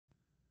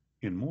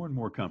In more and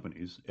more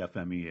companies,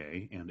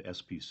 FMEA and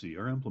SPC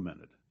are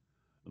implemented.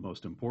 The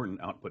most important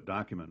output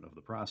document of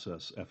the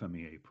process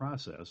FMEA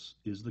process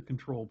is the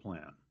control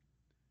plan.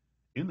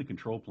 In the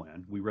control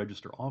plan, we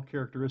register all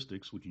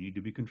characteristics which need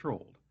to be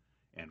controlled,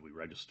 and we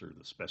register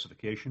the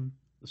specification,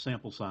 the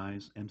sample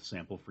size, and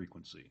sample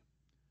frequency.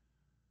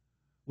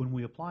 When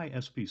we apply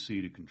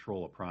SPC to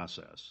control a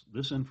process,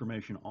 this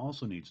information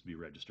also needs to be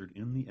registered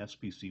in the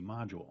SPC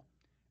module,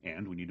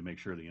 and we need to make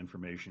sure the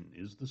information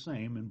is the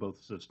same in both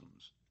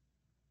systems.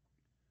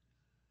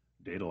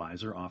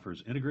 DataLyzer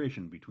offers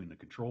integration between the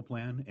control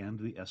plan and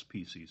the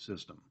SPC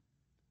system.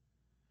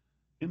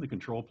 In the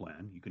control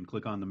plan, you can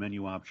click on the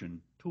menu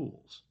option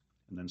Tools,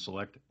 and then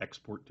select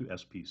Export to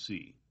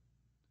SPC.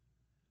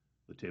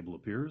 The table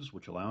appears,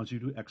 which allows you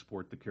to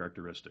export the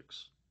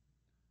characteristics.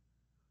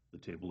 The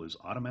table is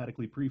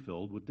automatically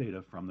pre-filled with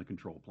data from the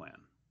control plan.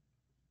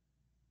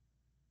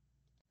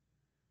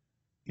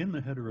 In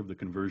the header of the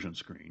conversion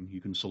screen, you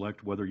can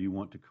select whether you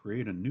want to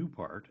create a new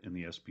part in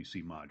the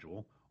SPC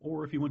module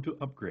or if you want to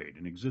upgrade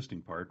an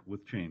existing part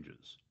with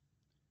changes.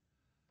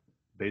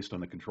 Based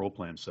on the control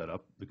plan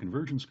setup, the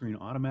conversion screen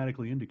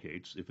automatically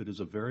indicates if it is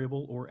a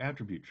variable or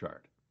attribute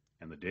chart,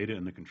 and the data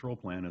in the control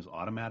plan is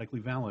automatically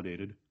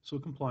validated so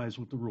it complies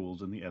with the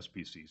rules in the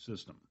SPC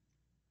system.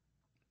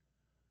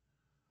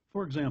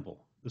 For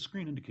example, the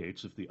screen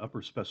indicates if the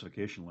upper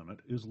specification limit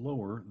is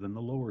lower than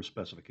the lower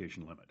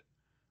specification limit.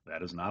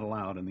 That is not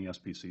allowed in the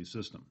SPC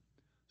system.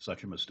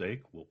 Such a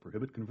mistake will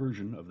prohibit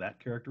conversion of that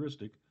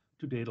characteristic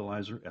to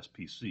DataLyzer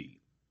SPC.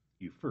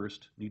 You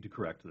first need to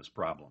correct this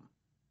problem.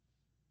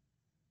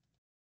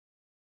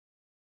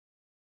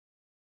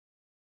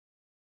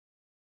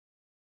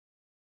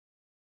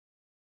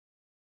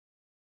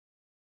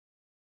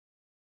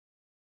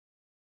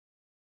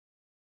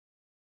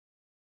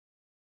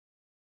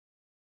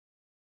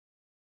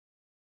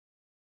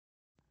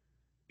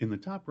 In the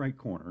top right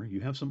corner, you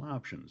have some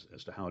options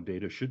as to how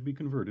data should be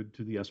converted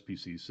to the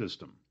SPC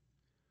system.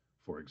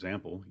 For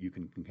example, you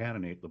can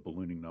concatenate the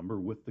ballooning number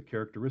with the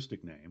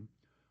characteristic name,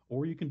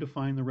 or you can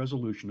define the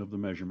resolution of the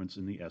measurements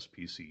in the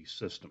SPC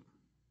system.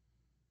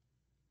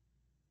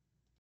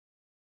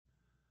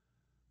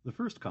 The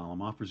first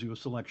column offers you a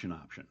selection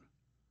option.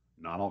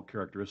 Not all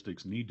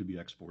characteristics need to be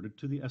exported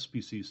to the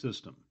SPC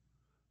system.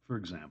 For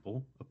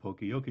example, a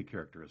Poka-yoke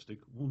characteristic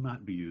will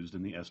not be used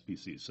in the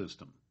SPC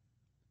system.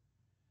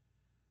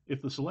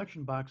 If the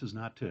selection box is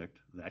not ticked,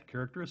 that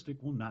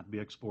characteristic will not be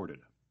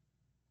exported.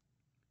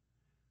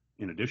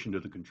 In addition to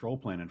the control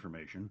plan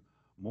information,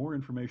 more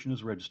information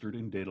is registered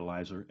in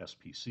DataLyzer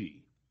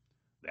SPC.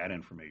 That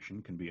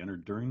information can be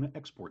entered during the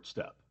export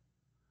step.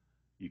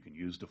 You can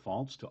use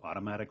defaults to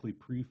automatically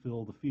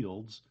pre-fill the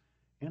fields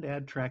and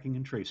add tracking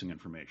and tracing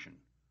information.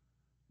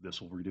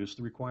 This will reduce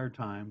the required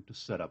time to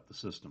set up the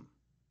system.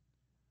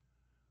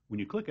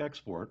 When you click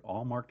Export,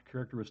 all marked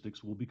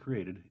characteristics will be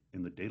created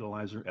in the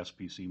DataLyzer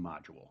SPC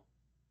module.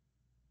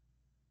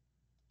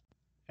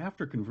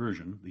 After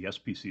conversion, the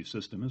SPC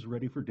system is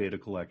ready for data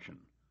collection.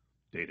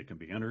 Data can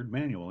be entered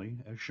manually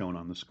as shown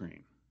on the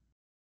screen.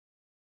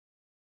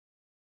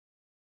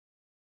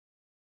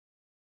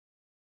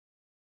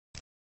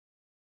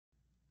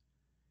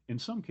 In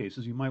some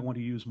cases, you might want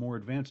to use more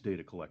advanced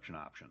data collection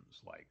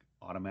options like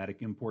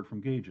automatic import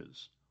from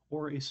gauges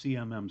or a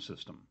CMM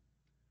system.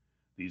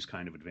 These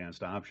kind of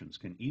advanced options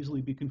can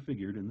easily be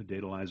configured in the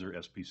DataLyzer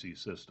SPC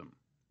system.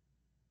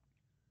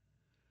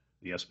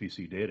 The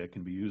SPC data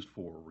can be used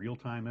for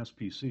real-time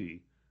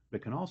SPC,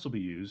 but can also be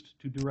used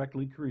to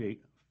directly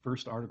create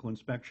first article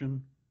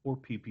inspection or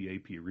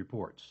PPAP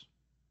reports.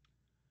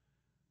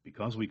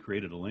 Because we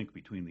created a link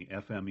between the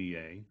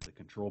FMEA, the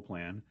control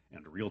plan,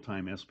 and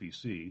real-time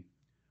SPC,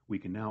 we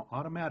can now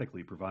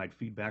automatically provide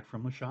feedback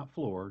from the shop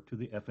floor to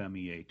the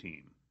FMEA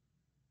team.